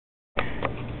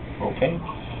Okay.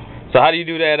 So how do you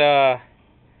do that,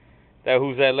 that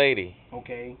Who's That Lady?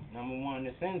 Okay, number one,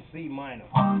 it's in C minor.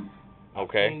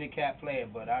 Okay. I've seen the cat play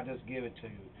it, but I'll just give it to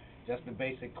you. Just the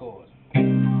basic chords.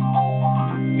 And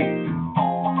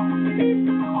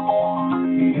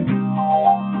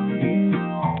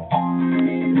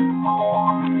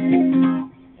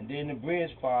then the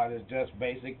bridge part is just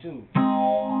basic too.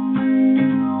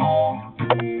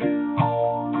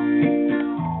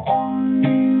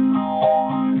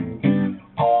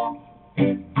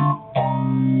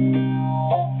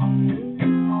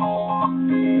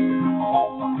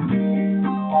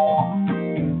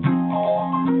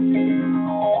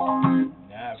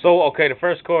 So, okay, the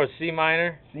first chord is C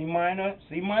minor. C minor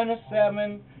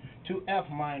 7 to F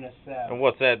minor 7. And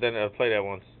what's that? Then play that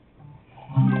once.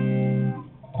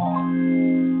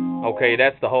 Okay,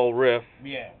 that's the whole riff.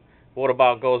 Yeah. What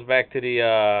about goes back to the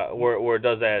where it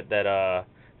does that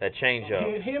change up?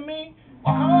 Hear me?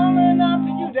 Calling out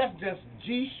to you. That's just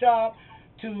G sharp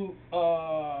to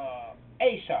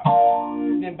A sharp.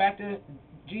 Then back to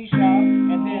G sharp,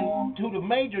 and then to the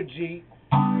major G,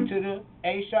 to the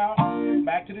A sharp,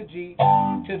 back to the G,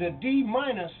 to the D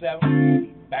minor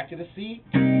 7, back to the C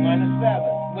minor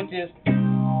 7, which is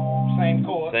same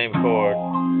chord. Same chord.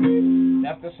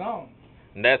 That's the song.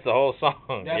 And that's the whole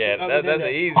song. That's that's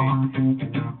easy.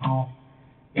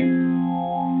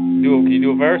 Can you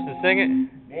do a verse and sing it?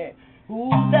 Yeah.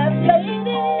 Who's that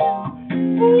lady?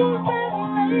 Who's that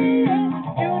lady?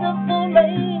 Beautiful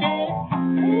lady.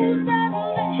 Who's that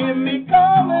lady? Hear me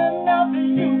calling out to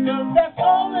you, 'cause that's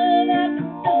all that I can do.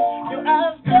 Your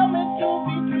eyes tell me to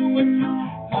be true, but you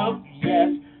look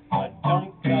yes, but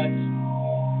don't touch.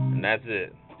 And that's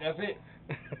it. That's it.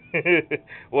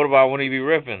 What about when he be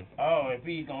riffing? Oh, if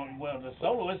he's on, well, the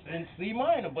solo is in C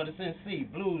minor, but it's in C,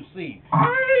 blues C.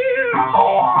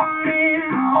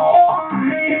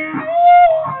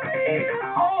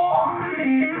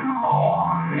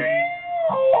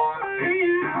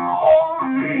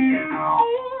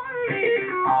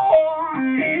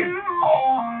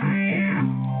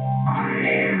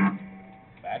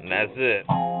 And that's it.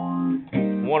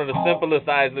 One of the simplest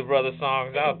Isley Brothers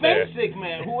songs out there. Basic,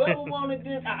 man. Whoever wanted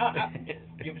this,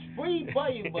 it's free for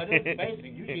you, but it's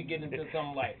basic. You should get into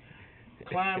something like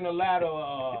Climb the Ladder,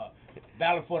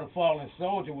 Ballad for the Fallen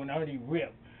Soldier when Ernie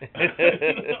ripped.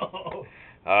 All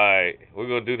right, we're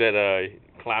gonna do that.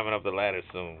 Climbing up the ladder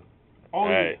soon. Oh, All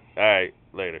right,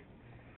 later.